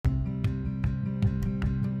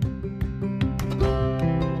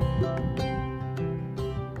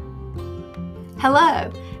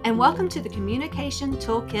Hello, and welcome to the Communication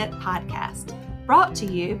Toolkit podcast, brought to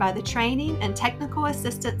you by the Training and Technical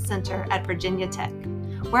Assistance Center at Virginia Tech,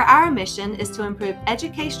 where our mission is to improve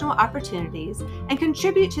educational opportunities and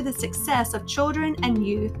contribute to the success of children and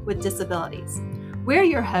youth with disabilities. We're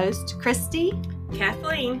your hosts, Christy,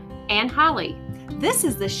 Kathleen, and Holly. This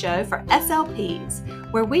is the show for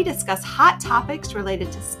SLPs, where we discuss hot topics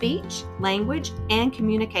related to speech, language, and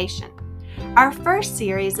communication. Our first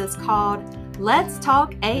series is called Let's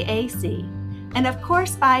Talk AAC. And of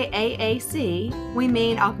course, by AAC, we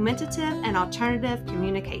mean augmentative and alternative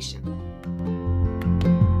communication.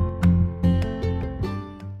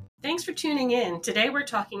 Thanks for tuning in. Today we're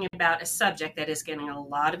talking about a subject that is getting a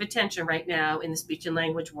lot of attention right now in the speech and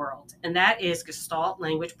language world, and that is Gestalt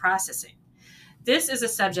language processing. This is a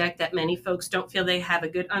subject that many folks don't feel they have a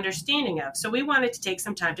good understanding of, so we wanted to take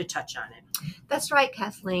some time to touch on it. That's right,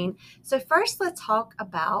 Kathleen. So first, let's talk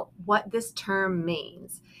about what this term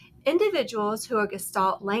means. Individuals who are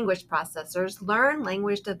Gestalt language processors learn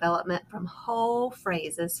language development from whole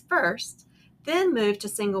phrases first, then move to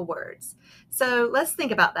single words. So let's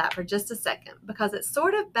think about that for just a second, because it's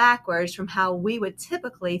sort of backwards from how we would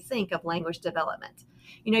typically think of language development.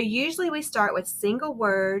 Usually we start with single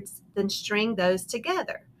words, then string those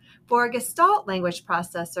together. For a Gestalt language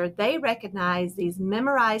processor, they recognize these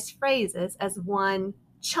memorized phrases as one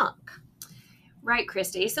chunk. Right,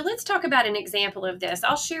 Christy. So let's talk about an example of this.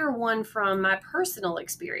 I'll share one from my personal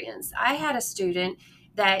experience. I had a student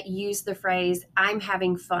that used the phrase, "I'm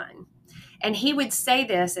having fun." And he would say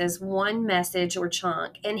this as one message or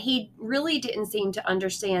chunk. And he really didn't seem to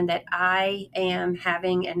understand that I am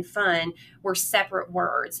having and fun were separate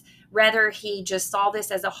words. Rather, he just saw this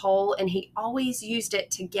as a whole, and he always used it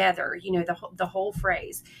together, the whole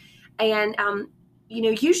phrase. And,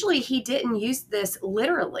 usually he didn't use this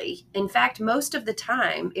literally. In fact, most of the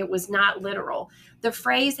time it was not literal. The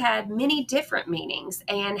phrase had many different meanings,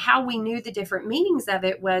 and how we knew the different meanings of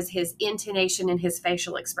it was his intonation and his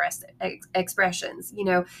facial expressions.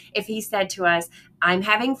 If he said to us, "I'm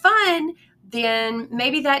having fun," then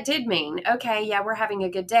maybe that did mean, okay, yeah, we're having a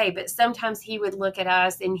good day. But sometimes he would look at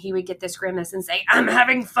us and he would get this grimace and say, "I'm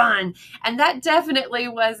having fun." And that definitely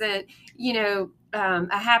wasn't,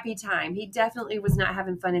 a happy time. He definitely was not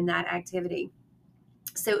having fun in that activity.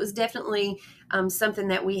 So it was definitely something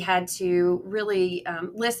that we had to really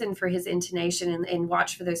listen for his intonation and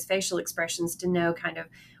watch for those facial expressions to know kind of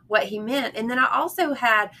what he meant. And then I also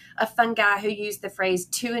had a fun guy who used the phrase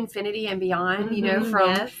 "to infinity and beyond,"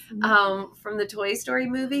 from the Toy Story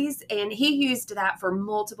movies. And he used that for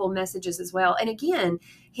multiple messages as well. And again,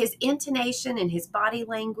 his intonation and his body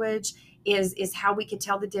language is how we could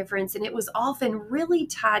tell the difference. And it was often really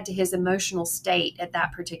tied to his emotional state at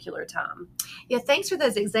that particular time. Yeah, thanks for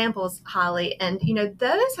those examples, Holly. And,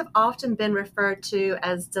 those have often been referred to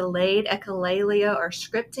as delayed echolalia or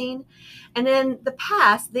scripting. And in the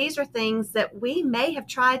past, these are things that we may have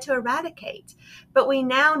tried to eradicate, but we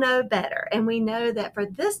now know better. And we know that for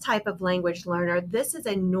this type of language learner, this is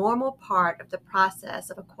a normal part of the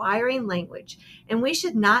process of acquiring language. And we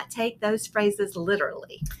should not take those phrases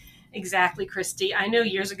literally. Exactly, Christy. I know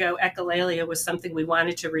years ago, echolalia was something we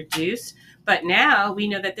wanted to reduce, but now we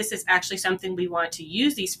know that this is actually something we want to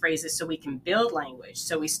use these phrases so we can build language.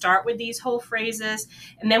 So we start with these whole phrases,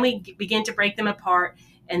 and then we begin to break them apart,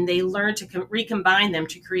 and they learn to recombine them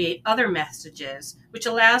to create other messages, which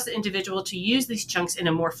allows the individual to use these chunks in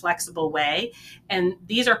a more flexible way. And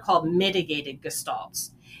these are called mitigated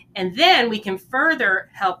gestalts. And then we can further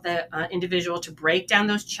help the individual to break down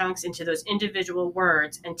those chunks into those individual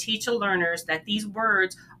words and teach the learners that these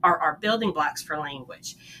words are our building blocks for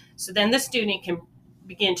language. So then the student can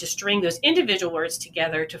begin to string those individual words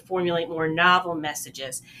together to formulate more novel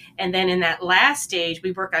messages. And then in that last stage,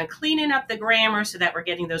 we work on cleaning up the grammar so that we're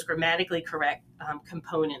getting those grammatically correct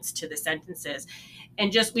components to the sentences.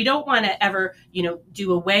 And we don't want to ever,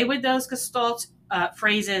 do away with those Gestalt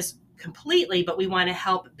phrases completely, but we want to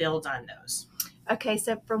help build on those. Okay,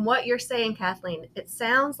 so from what you're saying, Kathleen, it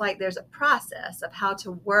sounds like there's a process of how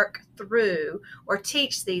to work through or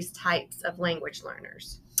teach these types of language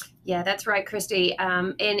learners. Yeah, that's right, Christy.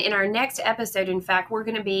 And in our next episode, in fact, we're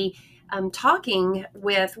going to be talking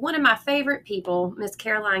with one of my favorite people, Miss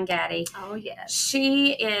Caroline Gaddy. Oh, yes.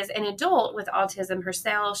 She is an adult with autism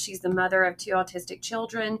herself. She's the mother of 2 autistic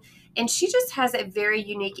children, and she just has a very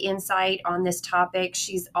unique insight on this topic.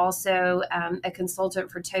 She's also a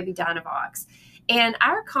consultant for Toby Dynavox. And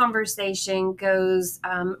our conversation goes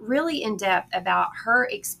really in depth about her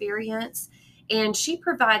experience, and she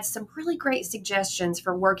provides some really great suggestions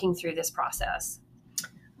for working through this process.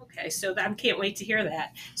 Okay, so I can't wait to hear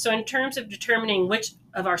that. So in terms of determining which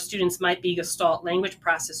of our students might be Gestalt language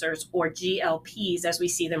processors, or GLPs as we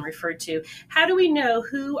see them referred to. How do we know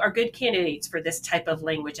who are good candidates for this type of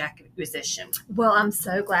language acquisition? Well, I'm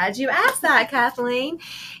so glad you asked that, Kathleen.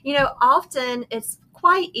 Often it's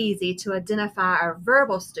quite easy to identify our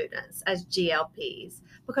verbal students as GLPs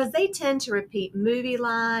because they tend to repeat movie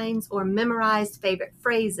lines or memorize favorite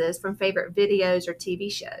phrases from favorite videos or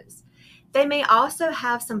TV shows. They may also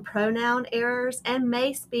have some pronoun errors and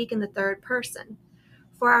may speak in the third person.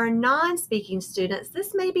 For our non-speaking students,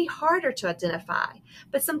 this may be harder to identify,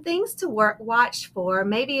 but some things to watch for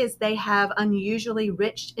maybe is they have unusually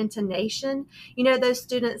rich intonation. Those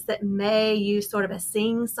students that may use sort of a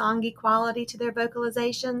sing-songy quality to their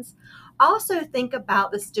vocalizations. Also think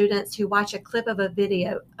about the students who watch a clip of a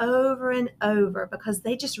video over and over because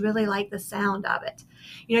they just really like the sound of it.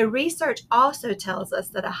 Research also tells us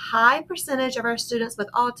that a high percentage of our students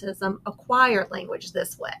with autism acquire language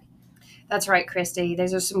this way. That's right, Christy.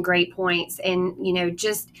 Those are some great points. And,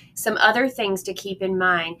 just some other things to keep in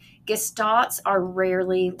mind. Gestalts are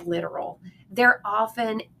rarely literal. They're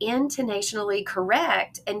often intonationally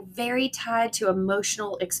correct and very tied to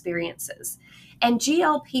emotional experiences. And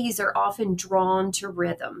GLPs are often drawn to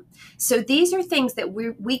rhythm. So these are things that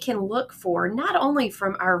we can look for, not only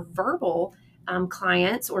from our verbal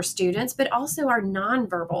clients or students, but also our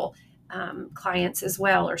nonverbal clients as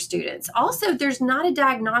well, or students. Also, there's not a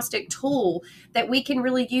diagnostic tool that we can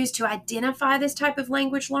really use to identify this type of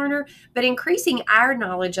language learner, but increasing our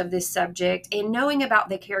knowledge of this subject and knowing about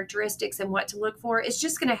the characteristics and what to look for is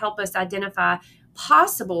just going to help us identify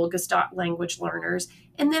possible Gestalt language learners.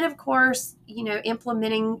 And then, of course,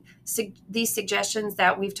 implementing these suggestions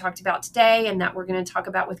that we've talked about today and that we're going to talk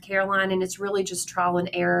about with Caroline. And it's really just trial and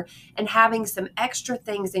error and having some extra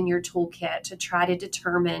things in your toolkit to try to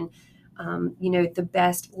determine the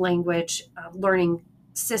best language learning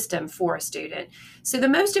system for a student. So the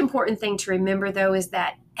most important thing to remember, though, is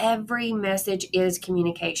that every message is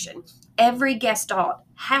communication. Every Gestalt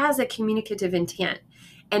has a communicative intent,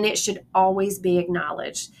 and it should always be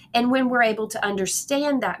acknowledged. And when we're able to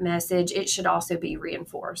understand that message, it should also be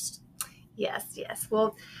reinforced. Yes.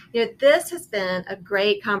 Well, this has been a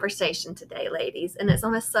great conversation today, ladies, and it's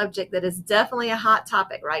on a subject that is definitely a hot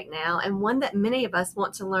topic right now and one that many of us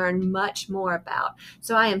want to learn much more about.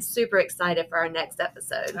 So I am super excited for our next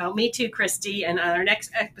episode. Oh, me too, Christy. And on our next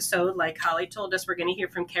episode, like Holly told us, we're going to hear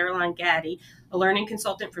from Caroline Gaddy, a learning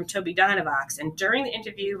consultant from Toby Dynavox. And during the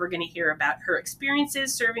interview, we're going to hear about her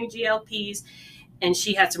experiences serving GLPs. And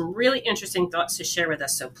she had some really interesting thoughts to share with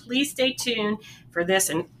us. So please stay tuned for this,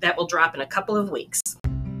 and that will drop in a couple of weeks.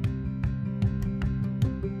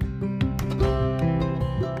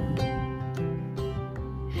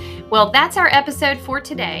 Well, that's our episode for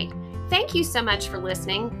today. Thank you so much for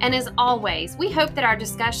listening. And as always, we hope that our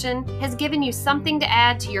discussion has given you something to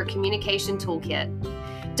add to your communication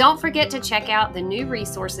toolkit. Don't forget to check out the new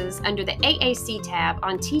resources under the AAC tab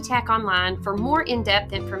on TTAC Online for more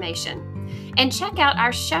in-depth information. And check out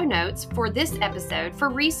our show notes for this episode for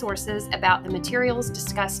resources about the materials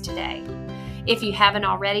discussed today. If you haven't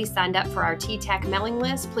already signed up for our TTAC mailing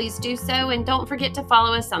list, please do so, and don't forget to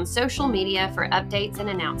follow us on social media for updates and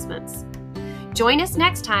announcements. Join us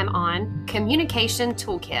next time on Communication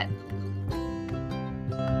Toolkit.